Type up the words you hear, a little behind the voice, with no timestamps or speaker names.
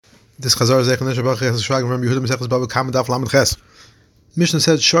This Chazar Zechon Neshabach Shagim from Yehuda Mesechus Bava Kamma Daf Lamed Ches. Mishnah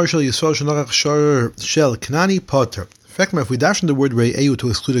said Shar Shel Yisrael Shenarach Shar Shel Knani Potter. If we dash in the word Re'eu to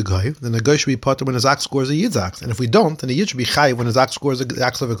exclude a guy, then the guy should be potter when his ox scores a yid's ox. And if we don't, then the yid should be chayiv when his ox scores the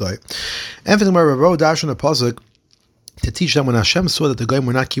ox of a guy. Everything where Rabbi dash in a pasuk to teach them when Hashem saw that the guy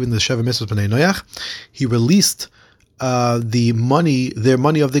were not keeping the Sheva Mitzvahs B'nai Noach, he released their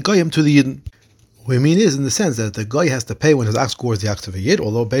money of the goyim to the yidden. What I mean is, in the sense that the guy has to pay when his ox scores the ox of a yid,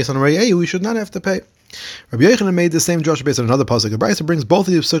 although based on Re'eu, he should not have to pay. Rabbi Yochanan made the same drasha based on another pasuk. The Brisa brings both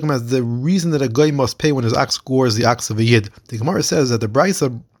of these psukim as the reason that a guy must pay when his ox scores the ox of a yid. The Gemara says that the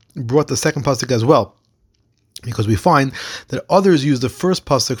Brisa brought the second pasuk as well, because we find that others use the first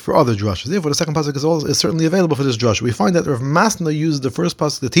pasuk for other drashas. Therefore, the second pasuk is certainly available for this drasha. We find that Rav Masna used the first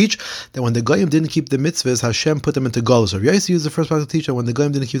pasuk to teach that when the goyim didn't keep the mitzvahs, Hashem put them into galus. Rav Yossi used the first pasuk to teach that when the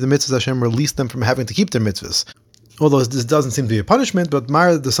goyim didn't keep the mitzvahs, Hashem released them from having to keep their mitzvahs. Although this doesn't seem to be a punishment, but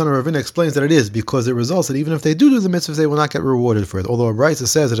Mar, the son of Ravina, explains that it is, because it results that even if they do the mitzvahs, they will not get rewarded for it. Although a Brisa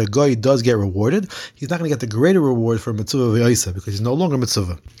says that a guy does get rewarded, he's not going to get the greater reward for mitzvah v'yaisa, because he's no longer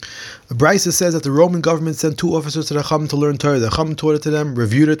mitzvah. A Brisa says that the Roman government sent two officers to the Chum to learn Torah. The Chum taught it to them,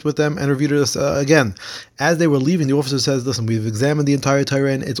 reviewed it with them, and reviewed it again. As they were leaving, the officer says, listen, we've examined the entire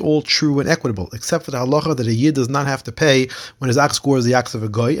Torah, and it's all true and equitable, except for the halacha that a yid does not have to pay when his ox scores the ox of a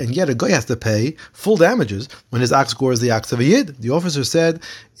guy, and yet a guy has to pay full damages when his ox scores the ox of a yid. The officer said,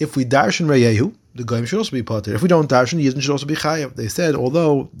 if we darshan Re'ehu, the goyim should also be potter. If we don't darshan, the yidden should also be chayav. They said,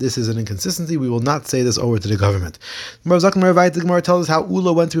 although this is an inconsistency, we will not say this over to the government. The Gemara tells us how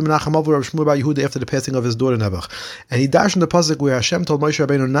Ula went to be Menachem Avu Rav Shmuel bar Yehuda after the passing of his daughter Nebuch. And he darshan the pasuk where Hashem told Moshe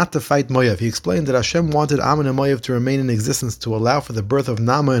Rabbeinu not to fight Moav. He explained that Hashem wanted Ammon and Moav to remain in existence to allow for the birth of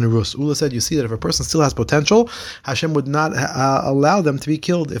Nama and Rus. Ula said, you see that if a person still has potential, Hashem would not allow them to be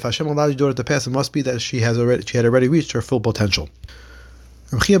killed. If Hashem allowed your daughter to pass, it must be that she had already reached her full potential.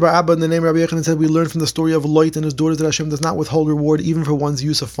 Rav Chia bar Abba, in the name of Rabbi Yochanan, said, we learn from the story of Lot and his daughters that Hashem does not withhold reward even for one's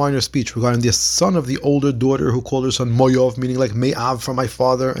use of finer speech. Regarding the son of the older daughter who called her son Moav, meaning like Me'av from my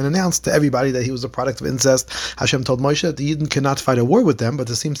father, and announced to everybody that he was a product of incest, Hashem told Moshe that the Yidden cannot fight a war with them, but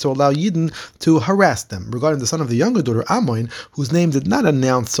this seems to allow Yidden to harass them. Regarding the son of the younger daughter, Ammon, whose name did not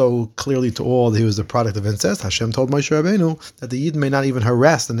announce so clearly to all that he was a product of incest, Hashem told Moshe Rabbeinu that the Yidden may not even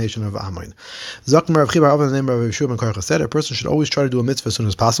harass the nation of Ammon. Zakh Rav Chia bar Abba, in the name of Rabbi Yeshua ben Karcha, said, a person should always try to do a mitzvah as soon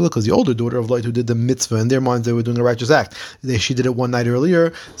as possible, because the older daughter of Lot who did the mitzvah, in their minds they were doing a righteous act. She did it one night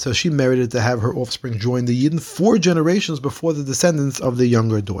earlier, so she merited to have her offspring join the Yidden 4 generations before the descendants of the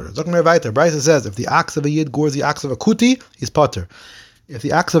younger daughter. Brisa says, if the ox of a Yid gores the ox of a kuti, he's potter. If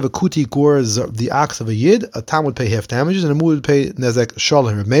the ox of a kuti gores the ox of a yid, a tam would pay half damages and a mu would pay nezek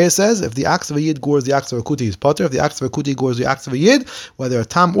shalom. Rav Meir says, if the ox of a yid gores the ox of a kuti, he's potter. If the ox of a kuti gores the ox of a yid, whether a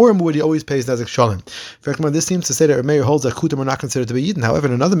tam or a mu, he always pays nezek shalom. This seems to say that Rav Meir holds that kutim are not considered to be yidden. However,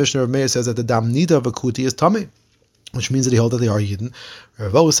 in another Mishnah, Rav Meir says that the damnida of a kuti is tameh, which means that he holds that they are Yidden.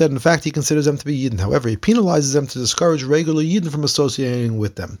 Rav Bava said, in fact, he considers them to be Yidden. However, he penalizes them to discourage regular Yidden from associating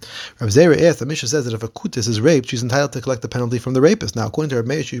with them. Rav Zera asked, the Mishnah says that if a kutis is raped, she's entitled to collect the penalty from the rapist. Now, according to Rav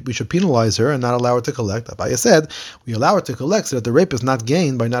Meir, we should penalize her and not allow her to collect. Abaya said, we allow her to collect so that the rapist not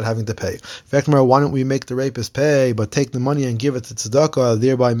gain by not having to pay. In fact, why don't we make the rapist pay, but take the money and give it to tzedakah,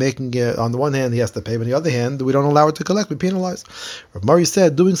 thereby making it, on the one hand, he has to pay, but on the other hand, we don't allow her to collect, we penalize. Rav Mari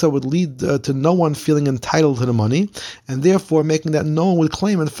said, doing so would lead to no one feeling entitled to the money, and therefore making that no one would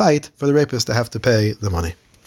claim and fight for the rapist to have to pay the money.